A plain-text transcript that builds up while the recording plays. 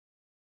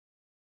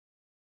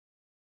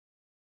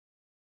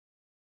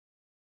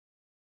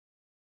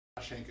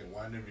Henkin,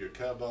 one of your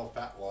kettlebell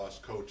fat loss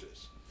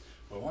coaches.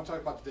 What I want to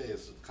talk about today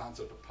is the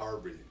concept of power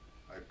breathing.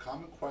 A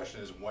common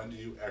question is, when do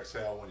you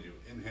exhale, when you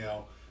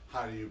inhale,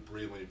 how do you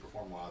breathe when you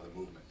perform a lot of the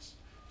movements?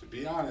 To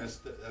be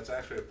honest, that's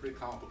actually a pretty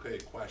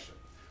complicated question.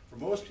 For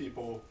most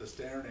people, the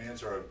standard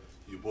answer of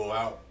you blow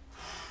out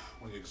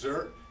when you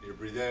exert, you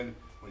breathe in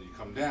when you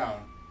come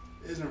down,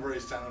 isn't a very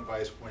sound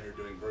advice when you're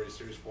doing very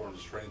serious forms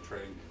of strength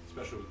training,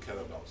 especially with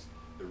kettlebells.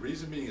 The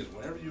reason being is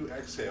whenever you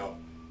exhale,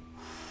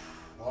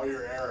 all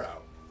your air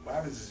out, what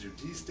happens is you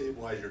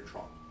destabilize your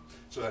trunk.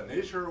 So that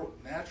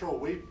natural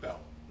weight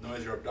belt, known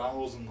as your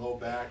abdominals and low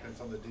back and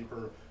some of the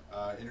deeper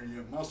inner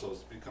unit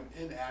muscles, become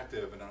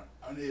inactive and are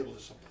unable to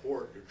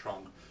support your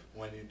trunk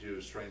when you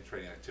do strength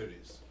training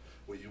activities.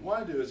 What you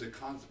want to do is a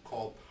concept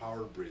called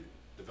power breathing,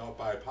 developed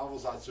by Pavel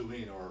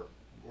Zatsulin, or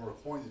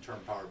coined the term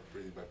power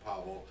breathing by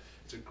Pavel.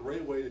 It's a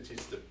great way to teach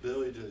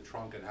stability to the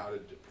trunk and how to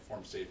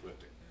perform safe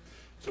lifting.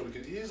 So we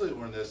can easily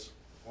learn this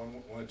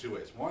one of two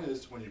ways. One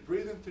is when you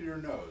breathe in through your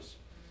nose,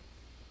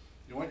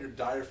 you want your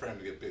diaphragm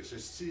to get big, so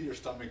you see your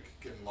stomach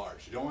getting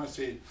large. You don't want to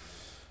see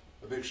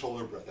a big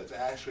shoulder breath. That's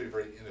actually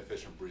very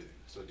inefficient breathing.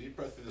 So deep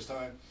breath through the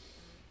stomach.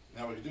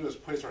 Now what we can do is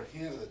place our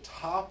hands at the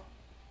top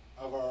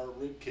of our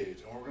rib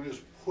cage, and what we're going to do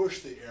is push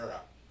the air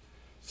out.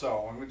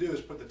 So what I'm going to do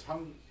is put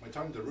my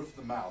tongue to the roof of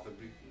the mouth and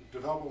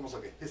develop almost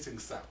like a hissing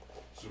sound.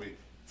 So we.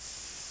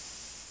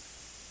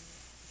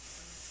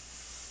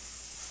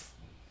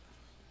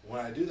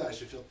 When I do that, I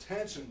should feel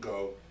tension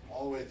go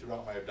all the way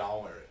throughout my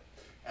abdominal area.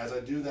 As I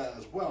do that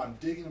as well, I'm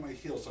digging into my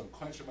heels, so I'm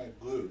clenching my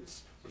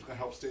glutes, which is going to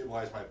help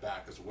stabilize my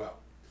back as well.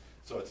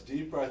 So it's a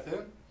deep breath in,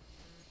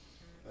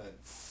 and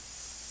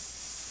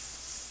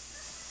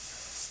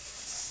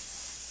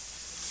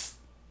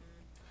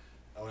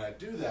when I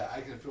do that,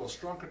 I can feel a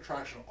strong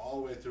contraction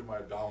all the way through my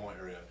abdominal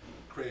area,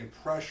 creating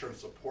pressure and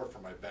support for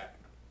my back.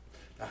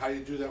 Now, how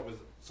you do that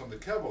with some of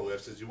the kettlebell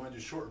lifts is you want to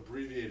do short,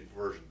 abbreviated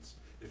versions.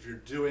 If you're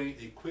doing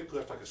a quick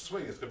lift like a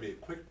swing, it's going to be a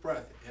quick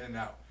breath in and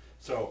out.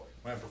 So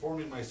when I'm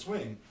performing my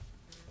swing,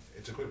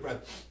 it's a quick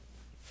breath.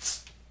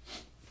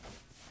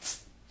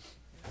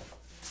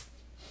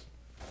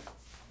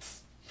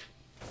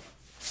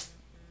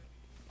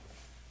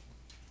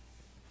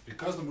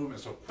 Because the movement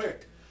is so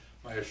quick,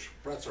 my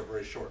breaths are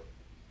very short.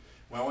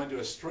 When I want to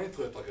do a strength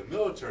lift like a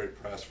military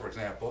press, for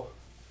example,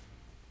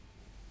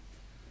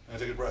 I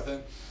take a breath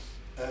in,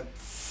 and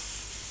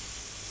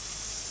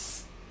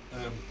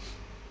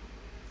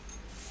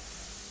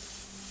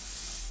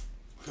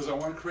because I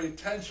want to create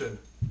tension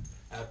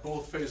at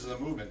both phases of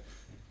the movement.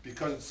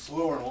 Because it's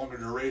slower and longer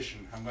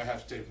duration, I'm going to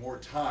have to take more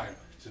time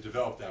to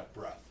develop that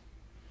breath.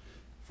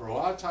 For a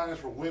lot of times,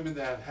 for women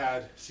that have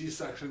had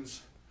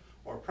C-sections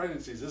or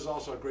pregnancies, this is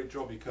also a great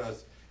drill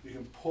because you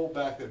can pull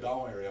back the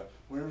abdominal area.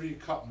 Whenever you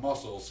cut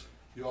muscles,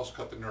 you also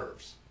cut the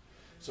nerves.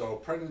 So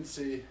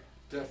pregnancy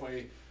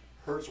definitely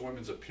hurts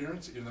women's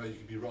appearance, even though you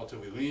can be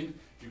relatively lean.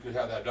 You could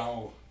have that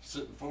abdominal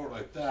sitting forward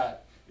like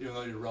that, even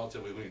though you're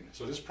relatively lean.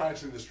 So just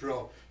practicing this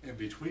drill in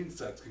between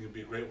sets can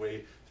be a great way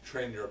to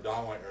train your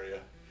abdominal area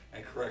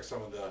and correct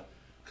some of the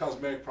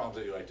cosmetic problems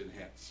that you like to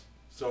enhance.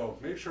 So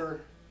make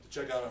sure to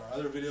check out our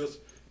other videos,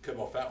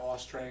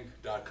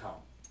 kettlebellfatlosstraining.com.